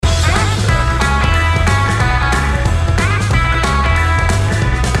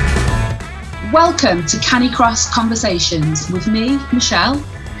Welcome to Canicross Conversations with me, Michelle.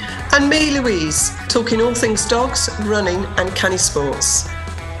 And me, Louise, talking all things dogs, running and canny sports.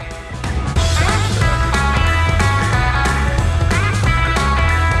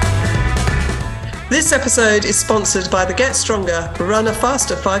 This episode is sponsored by the Get Stronger, Run a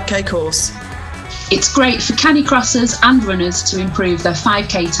Faster 5K course. It's great for canicrossers and runners to improve their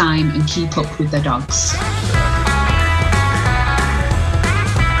 5K time and keep up with their dogs.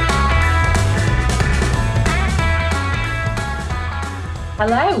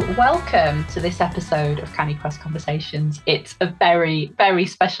 Hello, welcome to this episode of Canicross Conversations. It's a very, very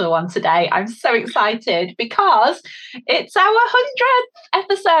special one today. I'm so excited because it's our 100th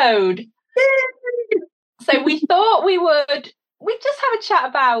episode. Yay! So we thought we'd just have a chat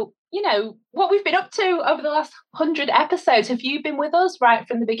about, what we've been up to over the last 100 episodes. Have you been with us right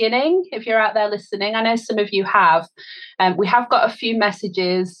from the beginning? If you're out there listening, I know some of you have. We have got a few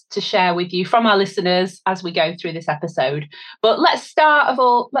messages to share with you from our listeners as we go through this episode. But let's start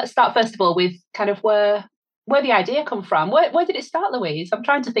first of all with kind of where the idea come from. Where did it start, Louise? I'm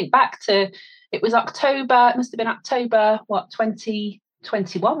trying to think back to, it was October, it must have been October,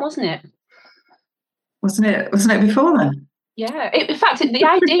 2021, wasn't it? Wasn't it before then? Yeah, in fact, the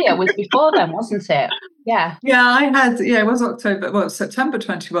idea was before then, wasn't it? Yeah. Yeah, it was October, September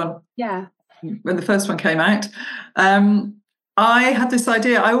 21. Yeah. When the first one came out. I had this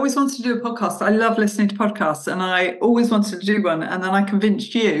idea. I always wanted to do a podcast. I love listening to podcasts and I always wanted to do one. And then I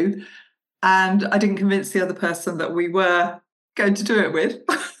convinced you and I didn't convince the other person that we were going to do it with.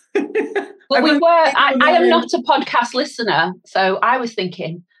 Well, I am not a podcast listener. So I was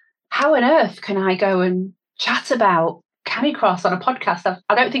thinking, how on earth can I go and chat about Canicross on a podcast?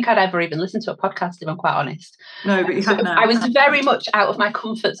 I don't think I'd ever even listened to a podcast, if I'm quite honest. No, but you have now. I was very much out of my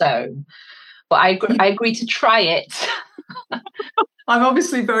comfort zone, but I agreed to try it. I'm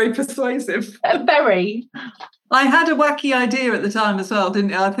obviously very persuasive. Very. I had a wacky idea at the time as well,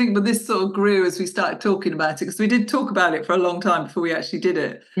 didn't I? I think, but this sort of grew as we started talking about it, because we did talk about it for a long time before we actually did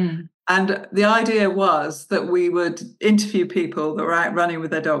it. Mm. And the idea was that we would interview people that were out running with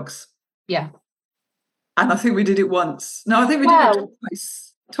their dogs. Yeah. And I think we did it once. No, I think we did it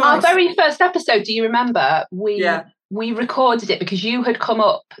twice. Our very first episode, do you remember? We recorded it because you had come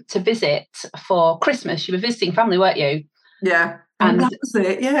up to visit for Christmas. You were visiting family, weren't you? Yeah. And that was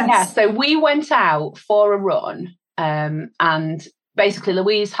it, yes. Yeah, so we went out for a run and basically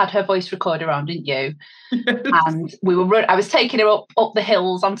Louise had her voice recorder on, didn't you? And I was taking her up the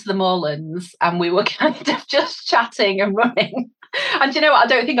hills onto the moorlands and we were kind of just chatting and running. And you know what? I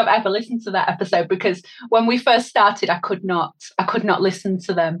don't think I've ever listened to that episode because when we first started, I could not listen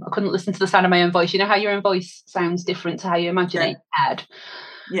to them. I couldn't listen to the sound of my own voice. You know how your own voice sounds different to how you imagine it in your head?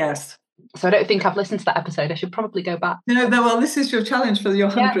 Yes. So I don't think I've listened to that episode. I should probably go back. Well, this is your challenge for your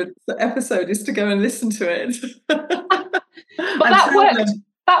 100th episode, is to go and listen to it. But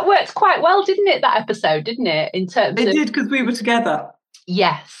that worked quite well, didn't it, that episode, didn't it? It did, because we were together.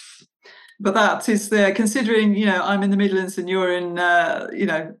 Yes. But that is considering, I'm in the Midlands and you're in,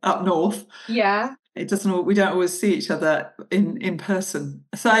 up north. Yeah. We don't always see each other in person.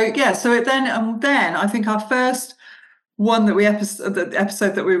 So, yeah, then I think our first one the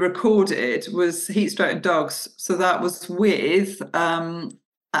episode that we recorded was Heat, Stroke and Dogs. So that was with Anne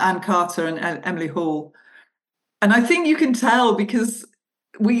Carter and Emily Hall. And I think you can tell because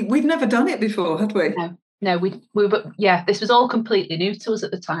we've never done it before, had we? No, we were, this was all completely new to us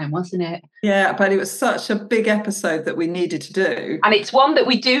at the time, wasn't it? Yeah, but it was such a big episode that we needed to do. And it's one that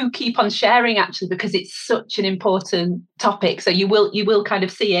we do keep on sharing, actually, because it's such an important topic. So you will kind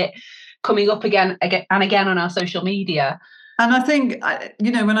of see it coming up again and again on our social media. And I think,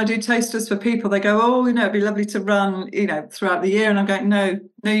 when I do tasters for people, they go, it'd be lovely to run, throughout the year. And I'm going, no,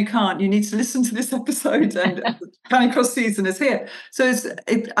 you can't. You need to listen to this episode. And the Canicross season is here. So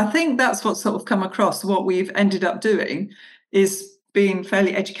I think that's what's sort of come across. What we've ended up doing is being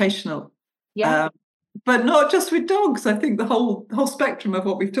fairly educational. Yeah. But not just with dogs. I think the whole spectrum of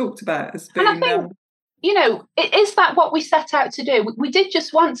what we've talked about has been... And I think, is that what we set out to do? We did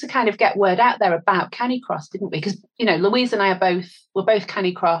just want to kind of get word out there about Canicross, didn't we? Because, Louise and I we're both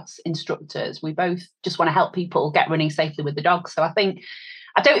Canicross instructors. We both just want to help people get running safely with the dogs. So I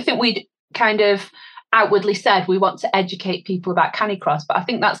don't think we'd kind of outwardly said we want to educate people about Canicross, but I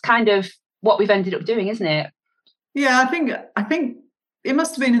think that's kind of what we've ended up doing, isn't it? Yeah, I think it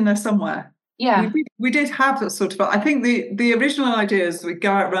must have been in there somewhere. Yeah. We did have that sort of... I think the original idea is we'd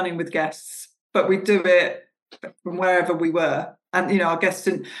go out running with guests, but we'd do it from wherever we were. And our guest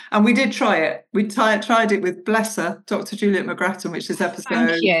didn't. And we did try it. We tried it with, bless her, Dr. Juliet McGrattan, which is episode.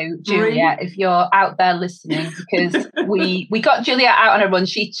 Thank you, 3. Juliet, if you're out there listening, because we got Juliet out on a run.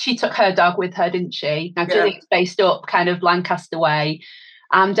 She took her dog with her, didn't she? Now, Juliet's based up kind of Lancaster way.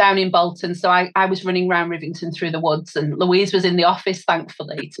 I'm down in Bolton, so I was running around Rivington through the woods, and Louise was in the office,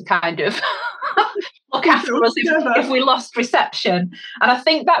 thankfully, to kind of look after us if we lost reception. And I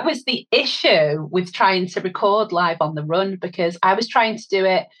think that was the issue with trying to record live on the run, because I was trying to do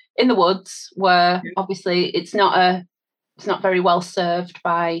it in the woods, where obviously it's not very well served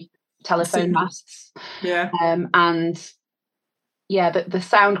by telephone masts. Yeah. And yeah, the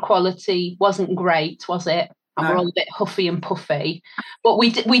sound quality wasn't great, was it? And we're all a bit huffy and puffy, but we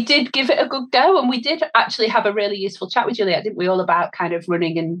did give it a good go, and we did actually have a really useful chat with Juliet, didn't we? All about kind of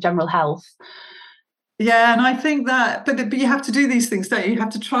running and general health. Yeah, and I think that, but you have to do these things, don't you? You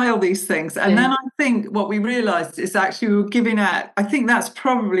have to try all these things, and then I think what we realised is actually we were giving out. I think that's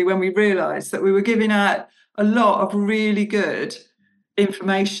probably when we realised that we were giving out a lot of really good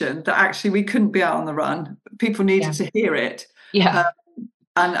information that actually we couldn't be out on the run. People needed to hear it. Yeah.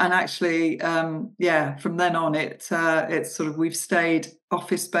 And actually, from then on, it's sort of, we've stayed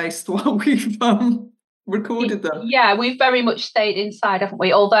office based while we've recorded them. Yeah, we've very much stayed inside, haven't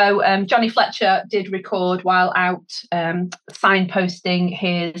we? Although Johnny Fletcher did record while out signposting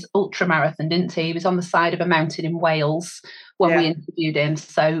his ultra marathon, didn't he? He was on the side of a mountain in Wales when we interviewed him.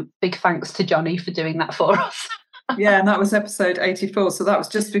 So big thanks to Johnny for doing that for us. Yeah, and that was episode 84. So that was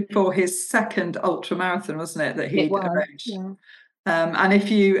just before his second ultra marathon, wasn't it? That he'd arranged. Yeah. And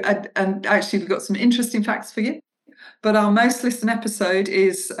if you and actually we've got some interesting facts for you, but our most listened episode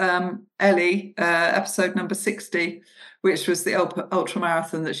is Ellie, episode number 60, which was the ultra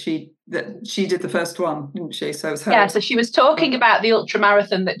marathon that she did the first one, didn't she? So it was her. Yeah, so she was talking about the ultra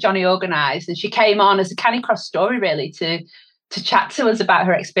marathon that Johnny organised, and she came on as a Canicross story really to chat to us about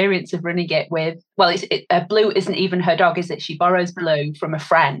her experience of running it with, well, Blue isn't even her dog, is it? She borrows Blue from a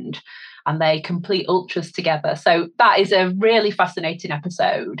friend, and they complete ultras together. So that is a really fascinating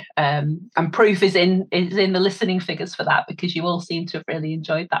episode, and proof is in the listening figures for that, because you all seem to have really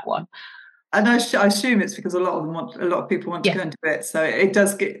enjoyed that one. And I assume it's because a lot of people want to go into it. So it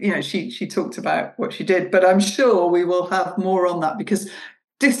does get, she talked about what she did, but I'm sure we will have more on that, because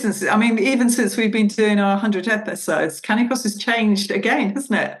distances, I mean, even since we've been doing our 100 episodes, Canicross has changed again,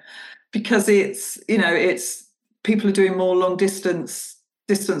 hasn't it? Because it's people are doing more long distance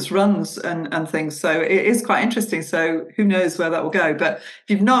runs and things, so it is quite interesting. So who knows where that will go, but if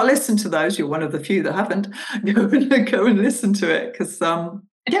you've not listened to those, you're one of the few that haven't. Go and listen to it, because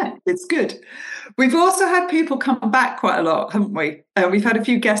it's good. We've also had people come back quite a lot, haven't we? We've had a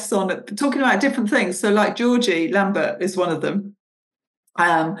few guests on talking about different things, so like Georgie Lambert is one of them,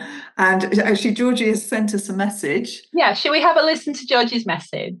 and actually Georgie has sent us a message. Shall we have a listen to Georgie's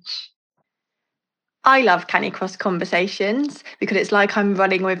message? I love Canicross Conversations because it's like I'm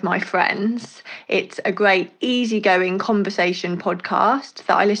running with my friends. It's a great easygoing conversation podcast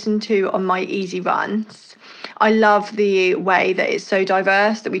that I listen to on my easy runs. I love the way that it's so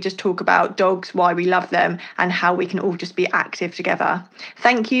diverse, that we just talk about dogs, why we love them, and how we can all just be active together.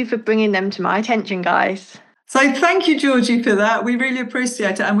 Thank you for bringing them to my attention, guys. So thank you, Georgie, for that. We really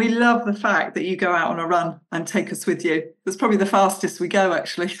appreciate it. And we love the fact that you go out on a run and take us with you. That's probably the fastest we go,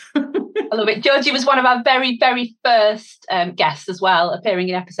 actually. I love it. Georgie was one of our very, very first guests as well, appearing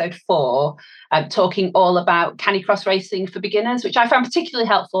in episode 4, talking all about Canicross racing for beginners, which I found particularly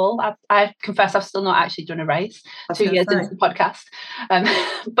helpful. I confess I've still not actually done a race 2 years into the podcast.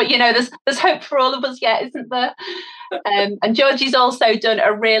 But, there's hope for all of us yet, isn't there? And Georgie's also done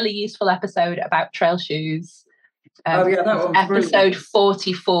a really useful episode about trail shoes. That was episode brilliant.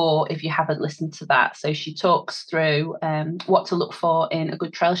 44, if you haven't listened to that. So she talks through what to look for in a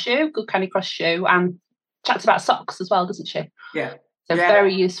good trail shoe, good Canicross shoe, and chats about socks as well, doesn't she? Yeah. So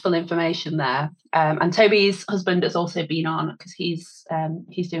very useful information there. And Toby's husband has also been on, because he's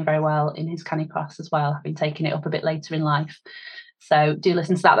doing very well in his Canicross as well, having taken it up a bit later in life. So do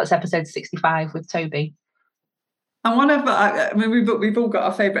listen to that. That's episode 65 with Toby. And we've all got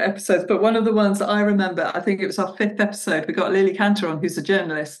our favourite episodes, but one of the ones that I remember, I think it was our 5th episode, we got Lily Cantor on, who's a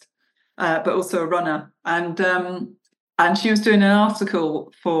journalist, but also a runner. And she was doing an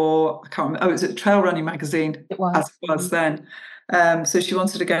article for, I can't remember, it was a trail running magazine, it was. As it was then. So she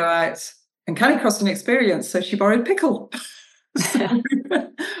wanted to go out and Canicross an experience, so she borrowed Pickle.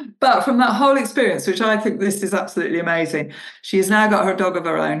 But from that whole experience, which I think this is absolutely amazing, she has now got her dog of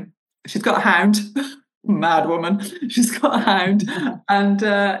her own. She's got a hound. Mad woman. She's got a hound, and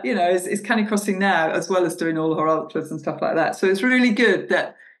is canicrossing now, as well as doing all her ultras and stuff like that. So it's really good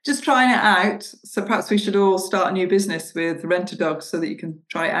that just trying it out. So perhaps we should all start a new business with rent-a-dog so that you can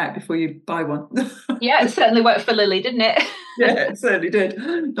try it out before you buy one. Yeah, it certainly worked for Lily, didn't it? Yeah, it certainly did.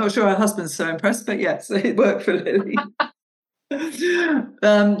 Not sure her husband's so impressed, but yes, it worked for Lily. But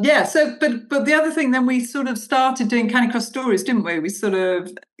the other thing, then we sort of started doing Canicross stories, didn't we? We sort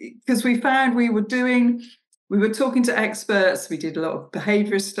of, because we found we were talking to experts, we did a lot of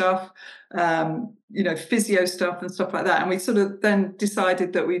behaviour stuff, physio stuff and stuff like that. And we sort of then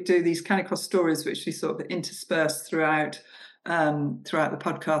decided that we'd do these Canicross stories, which we sort of interspersed throughout the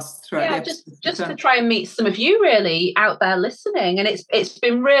podcast, just to try and meet some of you really out there listening. And it's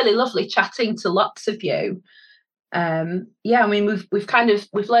been really lovely chatting to lots of you. We've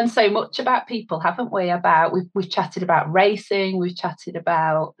learned so much about people, haven't we? We've chatted about racing, we've chatted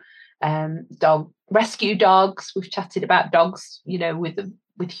about rescue dogs, we've chatted about dogs,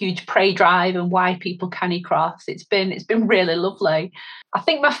 with huge prey drive and why people canicross. It's been really lovely. I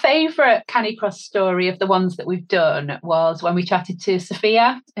think my favourite canicross story of the ones that we've done was when we chatted to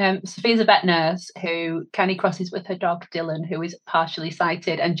Sophia. Sophia's a vet nurse who canicrosses with her dog Dylan, who is partially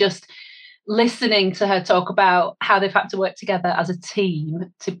sighted, and just listening to her talk about how they've had to work together as a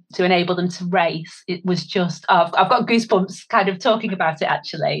team to enable them to race. It was just, I've got goosebumps kind of talking about it,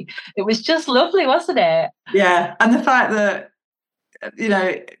 actually. It was just lovely, wasn't it? Yeah, and the fact that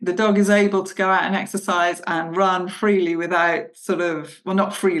the dog is able to go out and exercise and run freely without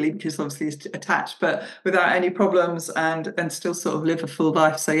not freely because obviously it's attached, but without any problems and still sort of live a full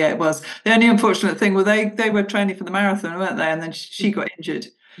life. So yeah, it was. The only unfortunate thing, well, they were training for the marathon, weren't they? And then she got injured.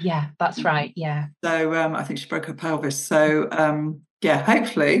 Yeah, that's right. Yeah. So I think she broke her pelvis. So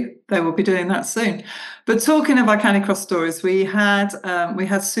hopefully they will be doing that soon. But talking of our Canicross stories, we had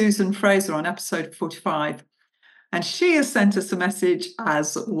Susan Fraser on episode 45. And she has sent us a message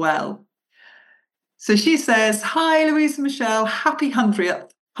as well. So she says, "Hi, Louise and Michelle. Happy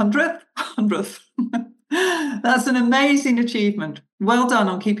 100th. 100th. That's an amazing achievement. Well done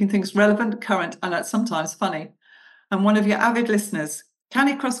on keeping things relevant, current, and sometimes funny. I'm one of your avid listeners.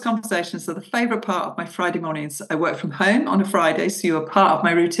 Canicross Conversations are the favourite part of my Friday mornings. I work from home on a Friday, so you are part of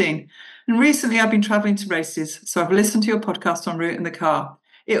my routine. And recently I've been travelling to races, so I've listened to your podcast en route in the car.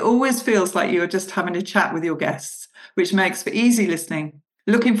 It always feels like you are just having a chat with your guests, which makes for easy listening.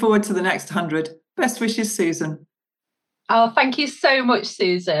 Looking forward to the next 100. Best wishes, Susan." Oh, thank you so much,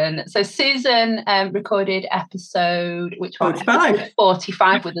 Susan. So Susan recorded episode, which one? 45.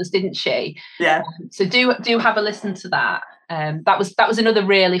 45 with us, didn't she? Yeah. So do have a listen to that. That was another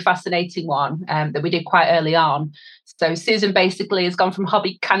really fascinating one that we did quite early on. So Susan basically has gone from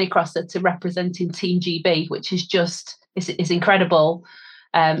hobby canicrosser to representing Team GB, which is just is incredible.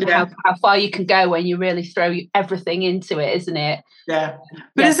 How far you can go when you really throw everything into it, isn't it? Yeah.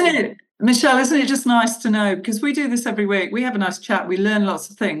 But isn't it, Michelle, isn't it just nice to know, because we do this every week, we have a nice chat, we learn lots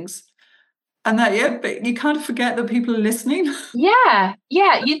of things, and but you kind of forget that people are listening. Yeah,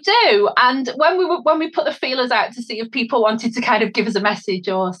 you do. And when we put the feelers out to see if people wanted to kind of give us a message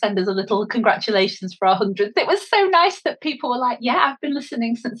or send us a little congratulations for our 100th, it was so nice that people were like, yeah, I've been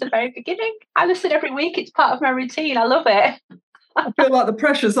listening since the very beginning. I listen every week. It's part of my routine. I love it. I feel like the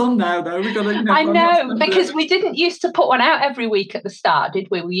pressure's on now, though. We've got to, I know, because we didn't used to put one out every week at the start, did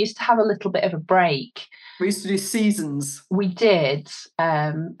we? We used to have a little bit of a break. We used to do seasons. We did.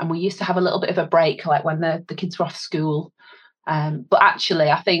 And we used to have a little bit of a break, like when the kids were off school. But actually,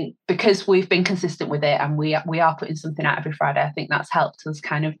 I think because we've been consistent with it and we are putting something out every Friday, I think that's helped us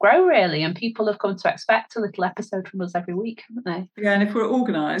kind of grow, really. And people have come to expect a little episode from us every week, haven't they? Yeah, and if we're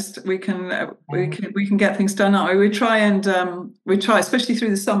organised, we can get things done. We try, especially through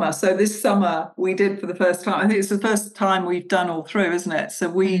the summer. So this summer we did for the first time. I think it's the first time we've done all through, isn't it? So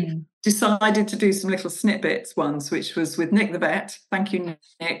we decided to do some little snippets once, which was with Nick the vet. Thank you,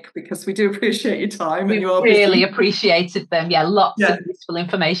 Nick, because we do appreciate your time. We really appreciated them. Yeah, lots of useful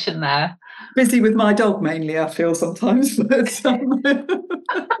information there. Busy with my dog mainly, I feel sometimes. But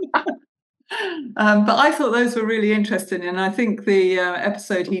I thought those were really interesting. And I think the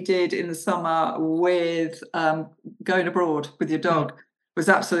episode he did in the summer with going abroad with your dog was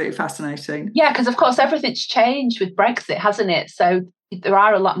absolutely fascinating. Yeah, because of course everything's changed with Brexit, hasn't it? So there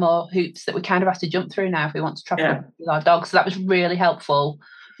are a lot more hoops that we kind of have to jump through now if we want to travel with our dogs. So that was really helpful.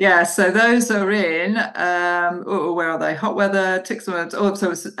 Yeah, so those are in, where are they? Hot Weather, Ticks and Words. Oh,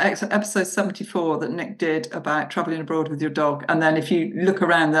 so it's episode 74 that Nick did about travelling abroad with your dog. And then if you look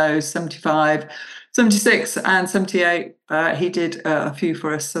around those, 75, 76 and 78, he did a few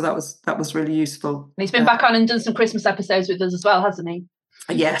for us. So that was really useful. And he's been back on and done some Christmas episodes with us as well, hasn't he?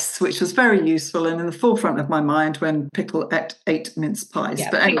 Yes, which was very useful and in the forefront of my mind when Pickle ate mince pies. Yeah,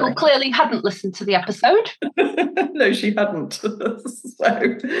 but anyway. Pickle clearly hadn't listened to the episode. No, she hadn't. So,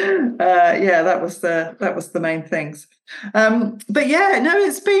 yeah, that was the main things. But yeah, no,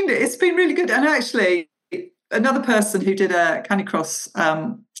 it's been really good. And actually, another person who did a Canicross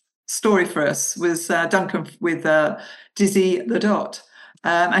story for us was Duncan with Dizzy the Dot,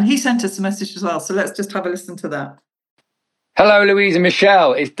 and he sent us a message as well. So let's just have a listen to that. Hello, Louise and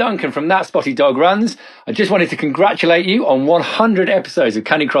Michelle. It's Duncan from That Spotty Dog Runs. I just wanted to congratulate you on 100 episodes of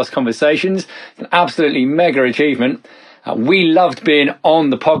Canicross Conversations. It's an absolutely mega achievement. We loved being on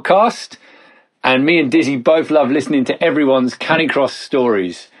the podcast, and me and Dizzy both love listening to everyone's Canicross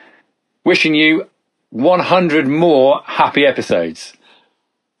stories. Wishing you 100 more happy episodes.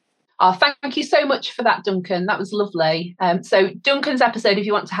 Oh, thank you so much for that, Duncan. That was lovely. So Duncan's episode, if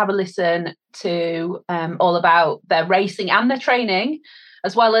you want to have a listen to all about their racing and their training,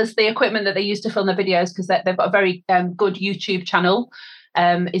 as well as the equipment that they use to film their videos, because they've got a very good YouTube channel,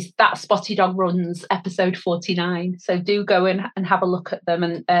 is That Spotty Dog Runs episode 49. So do go and have a look at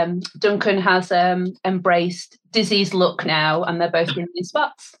them. And Duncan has embraced Dizzy's look now, and they're both in these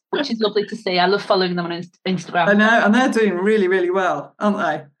spots, which is lovely to see. I love following them on Instagram. I know, and they're doing really, really well, aren't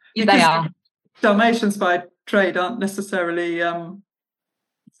they? Because they are. Dalmatians by trade aren't necessarily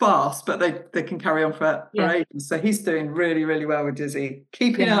fast, but they can carry on for ages. So he's doing really, really well with Dizzy,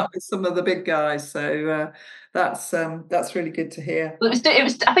 keeping up with some of the big guys. So that's really good to hear. Well, it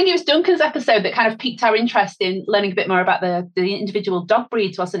was. I think it was Duncan's episode that kind of piqued our interest in learning a bit more about the individual dog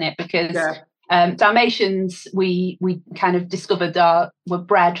breeds, wasn't it? Because Dalmatians, we kind of discovered were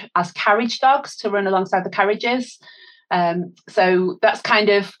bred as carriage dogs to run alongside the carriages. So that's kind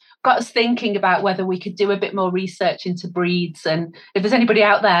of got us thinking about whether we could do a bit more research into breeds, and if there's anybody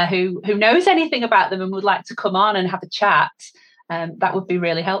out there who knows anything about them and would like to come on and have a chat, that would be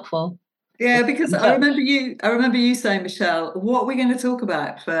really helpful. Yeah, because I remember you saying, Michelle, what are we going to talk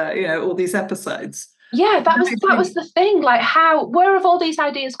about for all these episodes? Yeah, that was the thing. Like, where have all these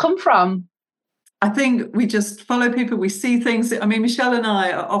ideas come from? I think we just follow people. We see things. I mean, Michelle and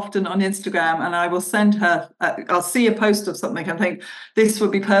I are often on Instagram, and I will send her. I'll see a post of something and think this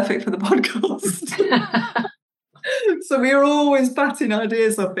would be perfect for the podcast. So we are always batting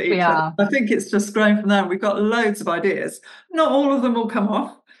ideas off at each other. I think it's just grown from there. We've got loads of ideas. Not all of them will come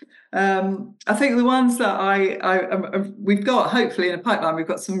off. I think the ones that we've got, hopefully in a pipeline, we've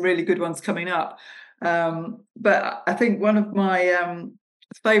got some really good ones coming up. But I think one of my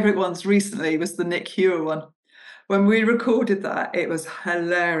favourite ones recently was the Nick Hewer one. When we recorded that, it was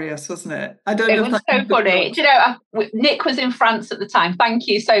hilarious, wasn't it? It was so funny. Do you know, Nick was in France at the time. Thank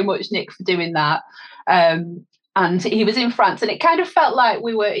you so much, Nick, for doing that. And he was in France, and it kind of felt like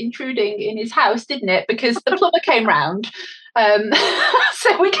we were intruding in his house, didn't it? Because the plumber came round.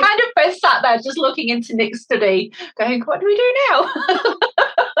 So we kind of both sat there just looking into Nick's study, going, what do we do now?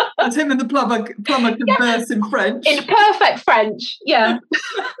 That's him and the plumber converse in French. In perfect French, yeah.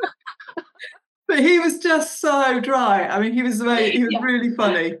 But he was just so dry. I mean, he was really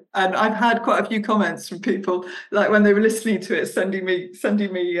funny. And I've had quite a few comments from people, like when they were listening to it, sending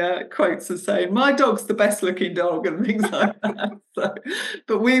me quotes and saying, my dog's the best looking dog and things like that. So,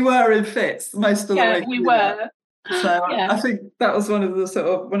 but we were in fits most of the way. We were. So I think that was one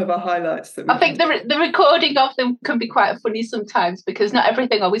of our highlights. I think the recording of them can be quite funny sometimes, because not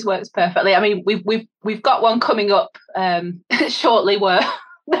everything always works perfectly. I mean, we've got one coming up shortly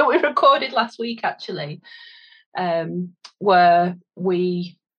that we recorded last week actually, where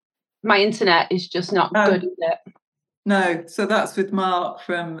my internet is just not good, is it? No, so that's with Mark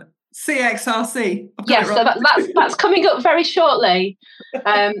from CXRC. Yes, so that's coming up very shortly.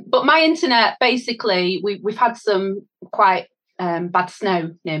 But my internet, basically, we've had some quite bad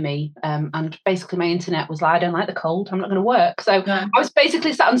snow near me, and basically my internet was like, I don't like the cold, I'm not going to work. So I was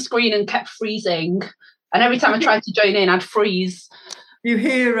basically sat on screen and kept freezing, and every time I tried to join in, I'd freeze. You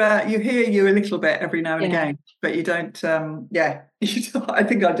hear you a little bit every now and again, but you don't. I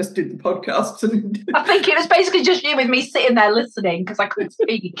think I just did the podcast. I think it was basically just you with me sitting there listening because I couldn't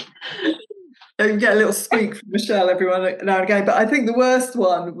speak. You get a little squeak from Michelle every now and again. But I think the worst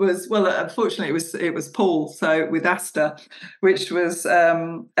one was, well, unfortunately, it was Paul. So with Asta, which was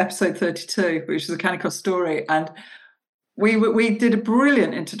episode 32, which was a Canicross story, and we did a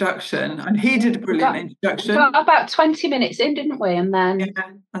brilliant introduction, and he did a brilliant introduction. We got about 20 minutes in, didn't we? And then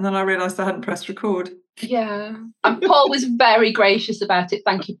I realised I hadn't pressed record. Yeah, and Paul was very gracious about it.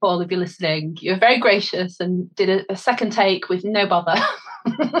 Thank you, Paul, if you're listening. You're very gracious and did a second take with no bother.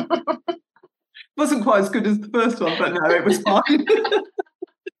 Wasn't quite as good as the first one, but no, it was fine.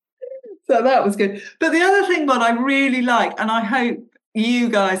 So that was good. But the other thing, what I really like, and I hope you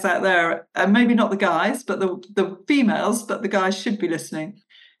guys out there, and maybe not the guys, but the females, but the guys should be listening,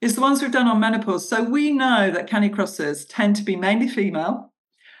 is the ones we've done on menopause. So we know that canicrossers tend to be mainly female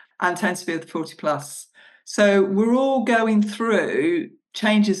and tend to be at the 40 plus. So we're all going through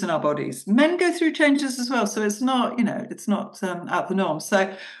changes in our bodies. Men go through changes as well. So it's not, it's not out of the norm.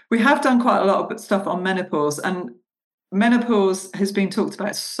 So we have done quite a lot of stuff on menopause, and menopause has been talked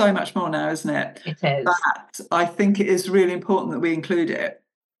about so much more now, isn't it? It is. But I think it is really important that we include it.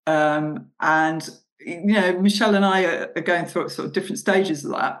 And, Michelle and I are going through sort of different stages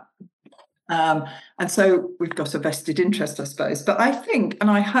of that. And so we've got a vested interest, I suppose. But I think, and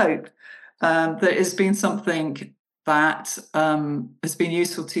I hope, that it's been something that has been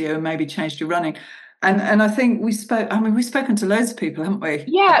useful to you and maybe changed your running. And I think we've spoken to loads of people, haven't we?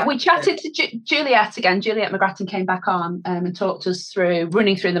 Yeah, we chatted to Juliet again. Juliet McGrattan came back on and talked us through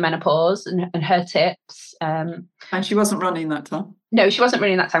running through the menopause and her tips. And she wasn't running that time. No, she wasn't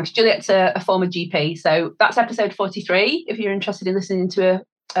running that time. Juliet's a former GP. So that's episode 43, if you're interested in listening to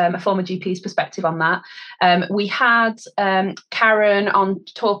a former GP's perspective on that. We had Karen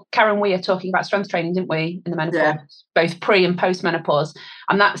Weir talking about strength training, didn't we, in the menopause, both pre and post menopause.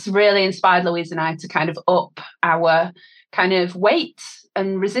 And that's really inspired Louise and I to kind of up our kind of weight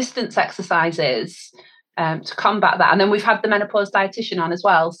and resistance exercises to combat that. And then we've had the menopause dietitian on as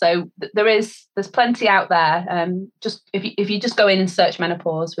well. So there's plenty out there. Just if you just go in and search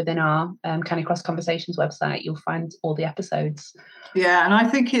menopause within our Canicross Conversations website, you'll find all the episodes. Yeah, and I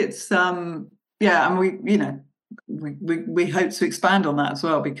think it's and we hope to expand on that as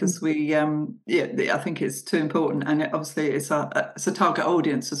well, because I think it's too important, and obviously it's a target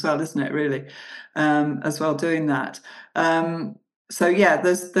audience as well, isn't it? Really, as well, doing that. So yeah,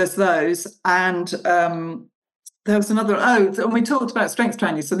 there's those, and there was another. And we talked about strength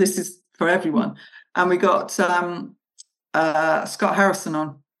training. So this is for everyone, and we got Scott Harrison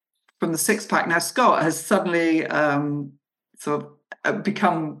on from the Six Pack. Now Scott has suddenly sort of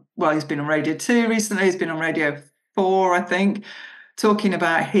become, well, he's been on Radio 2 recently. He's been on Radio 4, I think, talking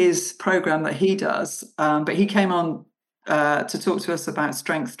about his program that he does. But he came on to talk to us about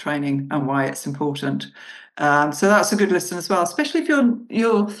strength training and why it's important. So that's a good listen as well, especially if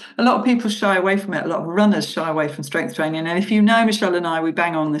you're a lot of people shy away from it. A lot of runners shy away from strength training. And if you know Michelle and I, we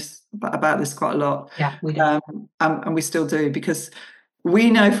bang on about this quite a lot. Yeah, we do. And we still do, because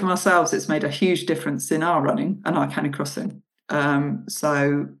we know from ourselves it's made a huge difference in our running and our canicrossing.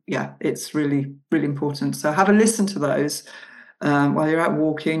 So yeah, it's really, really important. So have a listen to those while you're out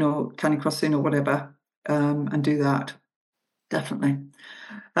walking or canicrossing or whatever, and do that. Definitely.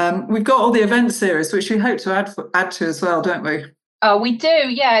 We've got all the event series, which we hope to add to as well, don't we? Oh, we do.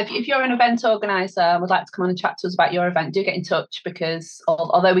 Yeah. If you're an event organizer and would like to come on and chat to us about your event, do get in touch, because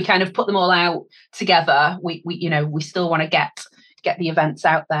although we kind of put them all out together, we still want to get the events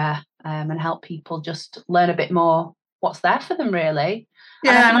out there and help people just learn a bit more what's there for them, really.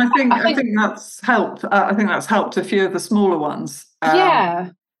 Yeah, and I think that's helped. I think that's helped a few of the smaller ones.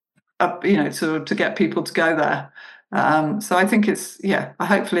 To get people to go there. So I think it's,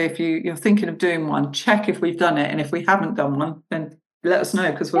 hopefully if you're thinking of doing one, check if we've done it, and if we haven't done one, then let us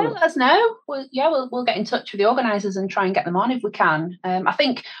know, because let us know. We'll get in touch with the organisers and try and get them on if we can. I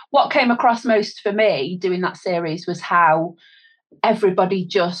think what came across most for me doing that series was how everybody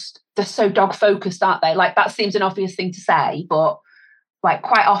they're so dog focused, aren't they? Like, that seems an obvious thing to say, but like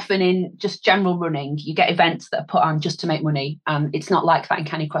quite often in just general running, you get events that are put on just to make money, and it's not like that in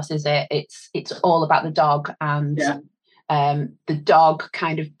Canicross, is it? It's all about the dog, and the dog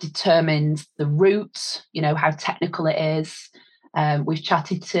kind of determines the route, how technical it is. We've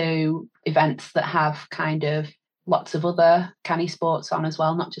chatted to events that have kind of lots of other canny sports on as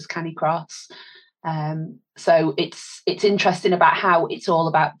well, not just Canicross. So it's interesting about how it's all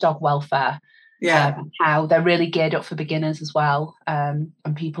about dog welfare. How they're really geared up for beginners as well, and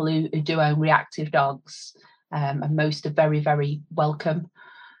people who do own reactive dogs, and most are very, very welcome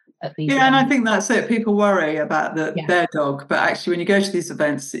at these events. And I think that's it. People worry about their dog, but actually when you go to these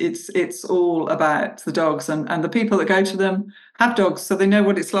events, it's all about the dogs, and the people that go to them have dogs, so they know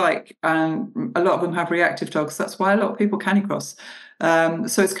what it's like, and a lot of them have reactive dogs. That's why a lot of people canicross.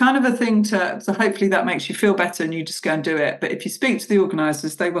 So it's kind of a thing to hopefully that makes you feel better and you just go and do it. But if you speak to the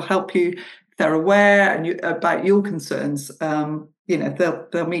organisers, they will help you. They're aware about your concerns. They'll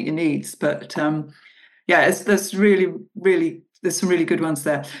meet your needs. But there's really, really, there's some really good ones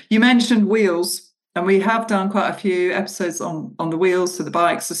there. You mentioned wheels, and we have done quite a few episodes on the wheels, so the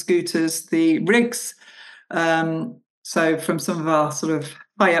bikes, the scooters, the rigs. So from some of our sort of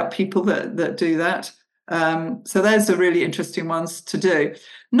high up people that do that. So those are really interesting ones to do.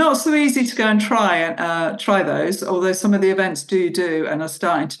 Not so easy to go and try those, although some of the events do and are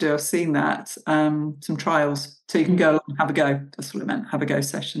starting to do. I've seen that, some trials. So you can go along and have a go. That's what I meant, have a go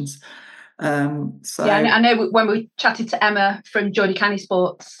sessions. Yeah, I know when we chatted to Emma from Geordie Canny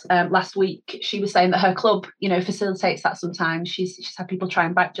Sports last week, she was saying that her club, facilitates that sometimes. She's had people try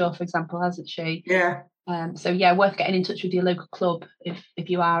and backjaw, for example, hasn't she? Yeah. So yeah, worth getting in touch with your local club if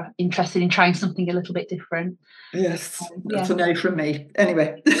you are interested in trying something a little bit different. Yes, that's a no from me.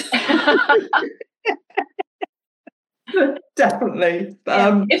 Anyway. Definitely.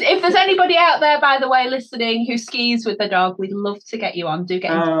 If there's anybody out there, by the way, listening who skis with their dog, we'd love to get you on. Do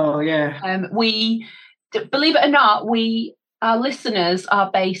get in touch. Oh yeah. We, believe it or not, our listeners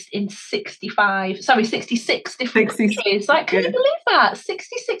are based in 66 different countries. Like, can you believe that?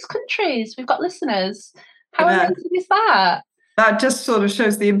 66 countries. We've got listeners. How amazing is that? That just sort of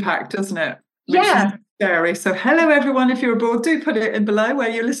shows the impact, doesn't it? Which yeah. Is scary. So hello everyone, if you're abroad, do put it in below where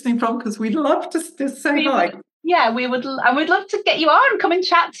you're listening from, because we'd love to say hi. Yeah, we'd love to get you on. Come and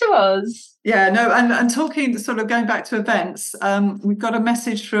chat to us. Yeah, no, and talking, sort of going back to events, we've got a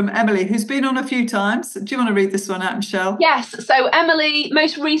message from Emily, who's been on a few times. Do you want to read this one out, Michelle? Yes. So Emily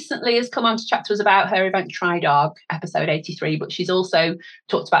most recently has come on to chat to us about her event Try Dog, episode 83, but she's also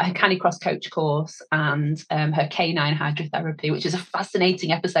talked about her Canicross coach course and her canine hydrotherapy, which is a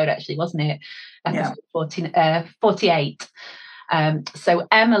fascinating episode, actually, wasn't it? Episode 48. So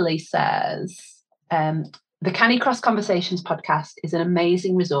Emily says, the Canicross Conversations podcast is an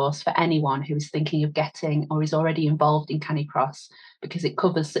amazing resource for anyone who is thinking of getting or is already involved in Canicross, because it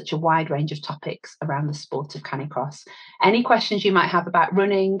covers such a wide range of topics around the sport of Canicross. Any questions you might have about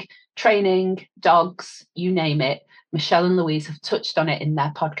running, training, dogs, you name it, Michelle and Louise have touched on it in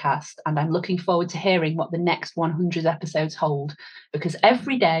their podcast, and I'm looking forward to hearing what the next 100 episodes hold, because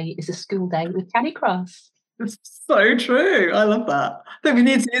every day is a school day with Canicross. It's so true. I love that. I think we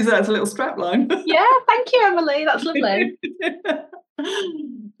need to use that as a little strapline. Yeah, thank you, Emily. That's lovely.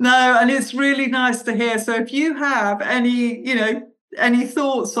 No, and it's really nice to hear. So if you have any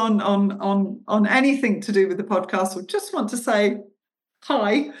thoughts on anything to do with the podcast, or just want to say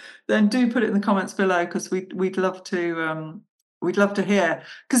hi, then do put it in the comments below, because we'd love to hear,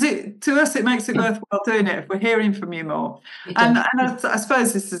 because to us it makes it worthwhile doing it if we're hearing from you more. And I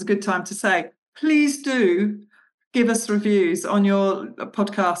suppose this is a good time to say, please do give us reviews on your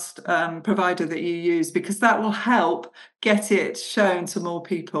podcast provider that you use, because that will help get it shown to more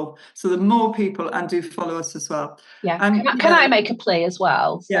people. So the more people, and do follow us as well. Yeah. Can I make a play as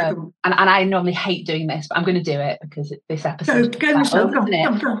well? So, yeah. And I normally hate doing this, but I'm going to do it because this episode. Go, Michelle.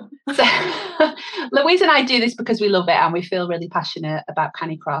 Go. So, Louise and I do this because we love it and we feel really passionate about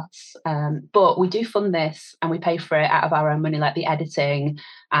Canicross. But we do fund this and we pay for it out of our own money, like the editing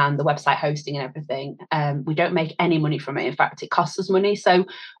and the website hosting and everything. We don't make any money from it. In fact, it costs us money. So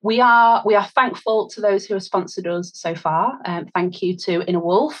we are thankful to those who have sponsored us so far. Thank you to Inner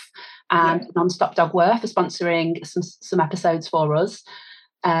Wolf and Non-Stop Dog Wear for sponsoring some episodes for us.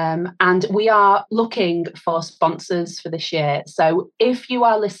 And we are looking for sponsors for this year. So if you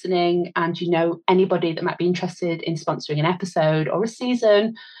are listening and you know anybody that might be interested in sponsoring an episode or a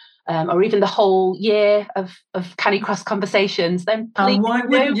season, or even the whole year of Canicross Conversations, then please why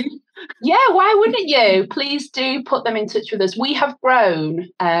wouldn't you? Yeah, why wouldn't you? Please do put them in touch with us. We have grown.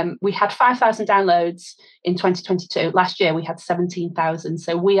 We had 5,000 downloads in 2022. Last year we had 17,000.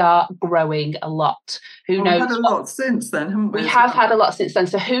 So we are growing a lot. Who knows? We've had a lot since then, haven't we? We have had a lot since then.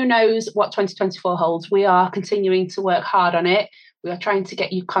 So who knows what 2024 holds? We are continuing to work hard on it. We are trying to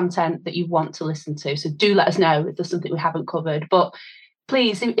get you content that you want to listen to. So do let us know if there's something we haven't covered. But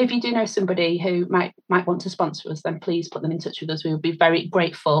please, if you do know somebody who might want to sponsor us, then please put them in touch with us. We would be very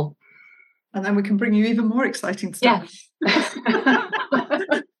grateful. And then we can bring you even more exciting stuff. Yes.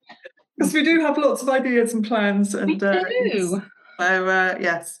 Because we do have lots of ideas and plans. And, we do.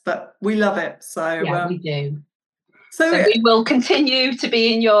 Yes, but we love it. So yeah, we do. So we will continue to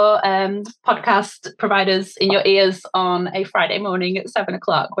be in your podcast providers, in your ears on a Friday morning at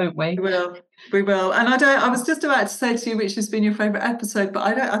 7:00, won't we? We will. And I was just about to say to you which has been your favourite episode, but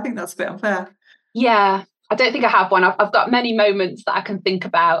I think that's a bit unfair. Yeah, I don't think I have one. I've got many moments that I can think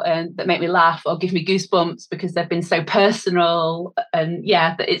about and that make me laugh or give me goosebumps because they've been so personal. And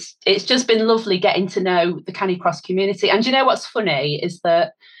yeah, it's just been lovely getting to know the Canicross community. And you know what's funny is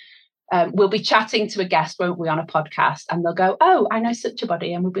that we'll be chatting to a guest, won't we, on a podcast, and they'll go, "Oh, I know such a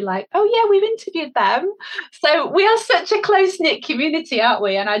body," and we'll be like, "Oh yeah, we've interviewed them." So we are such a close-knit community, aren't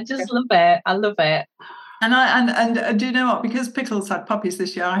we? And I just love it. I love it. And do you know what? Because Pickles had puppies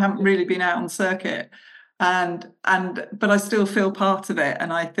this year, I haven't really been out on circuit. but I still feel part of it,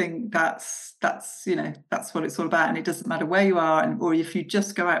 and I think that's what it's all about. And it doesn't matter where you are, or if you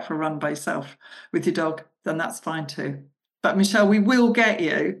just go out for a run by yourself with your dog, then that's fine too. But Michelle, we will get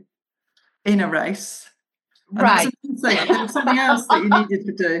you in a race. And right. There was something else that you needed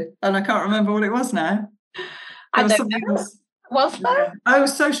to do, and I can't remember what it was now. I don't know. Was there? Oh,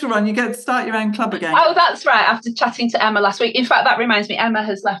 social run. You get to start your own club again. Oh, that's right. After chatting to Emma last week. In fact, that reminds me, Emma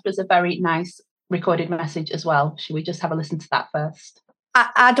has left us a very nice recorded message as well. Should we just have a listen to that first?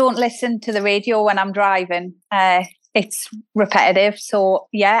 I don't listen to the radio when I'm driving. It's repetitive. So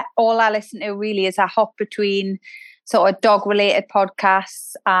yeah, all I listen to really is I hop between sort of dog related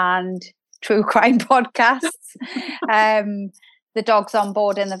podcasts and true crime podcasts. The dogs on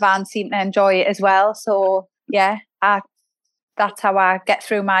board in the van seem to enjoy it as well. So yeah, that's how I get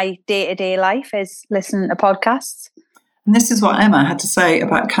through my day-to-day life, is listening to podcasts. And this is what Emma had to say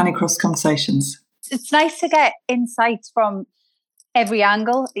about Canicross Conversations. It's nice to get insights from every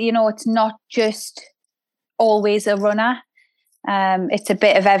angle. It's not just always a runner. It's a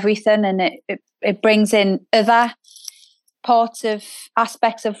bit of everything, and it brings in other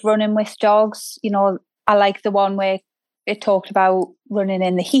aspects of running with dogs. I like the one where it talked about running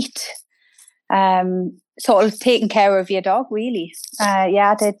in the heat, sort of taking care of your dog, really.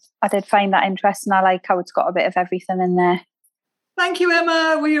 I did find that interesting. I like how it's got a bit of everything in there. Thank you,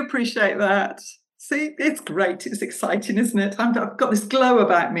 Emma. We appreciate that. See, it's great. It's exciting, isn't it? I've got this glow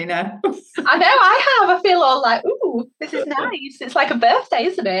about me now. I know, I have. I feel all like, ooh, this is nice. It's like a birthday,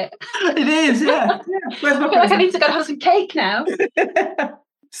 isn't it? It is, yeah. I feel like I need to go and have some cake now.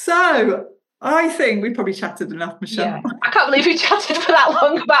 So, I think we probably chatted enough, Michelle. Yeah. I can't believe we chatted for that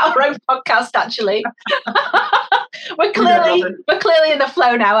long about our own podcast, actually. We're clearly in the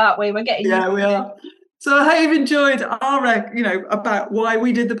flow now, aren't we? We're getting we are. So I hope you've enjoyed our, about why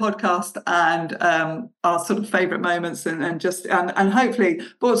we did the podcast and our sort of favourite moments and hopefully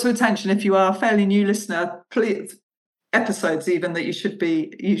brought to attention, if you are a fairly new listener, please, episodes even that you should be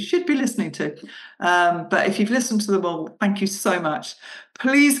listening to. But if you've listened to them all, thank you so much.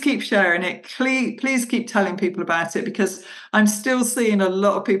 Please keep sharing it. Please keep telling people about it, because I'm still seeing a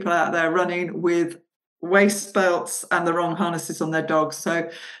lot of people out there running with waist belts and the wrong harnesses on their dogs. So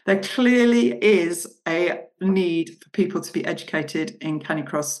there clearly is a need for people to be educated in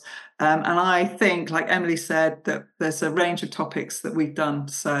Canicross. And I think, like Emily said, that there's a range of topics that we've done.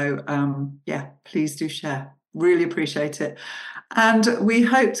 So please do share. Really appreciate it. And we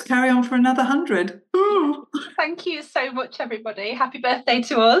hope to carry on for another 100. Ooh. Thank you so much, everybody. Happy birthday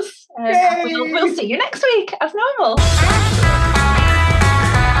to us. We'll see you next week as normal.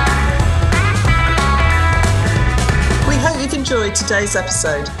 We hope you've enjoyed today's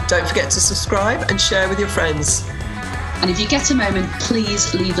episode. Don't forget to subscribe and share with your friends. And if you get a moment,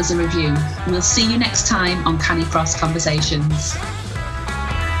 please leave us a review. We'll see you next time on Canicross Conversations.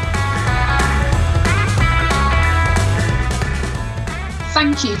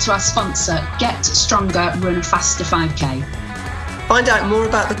 Thank you to our sponsor, Get Stronger, Run Faster 5K. Find out more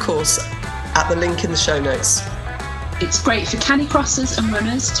about the course at the link in the show notes. It's great for canicrossers and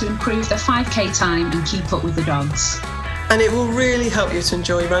runners to improve their 5K time and keep up with the dogs. And it will really help you to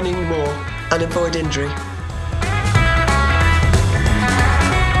enjoy running more and avoid injury.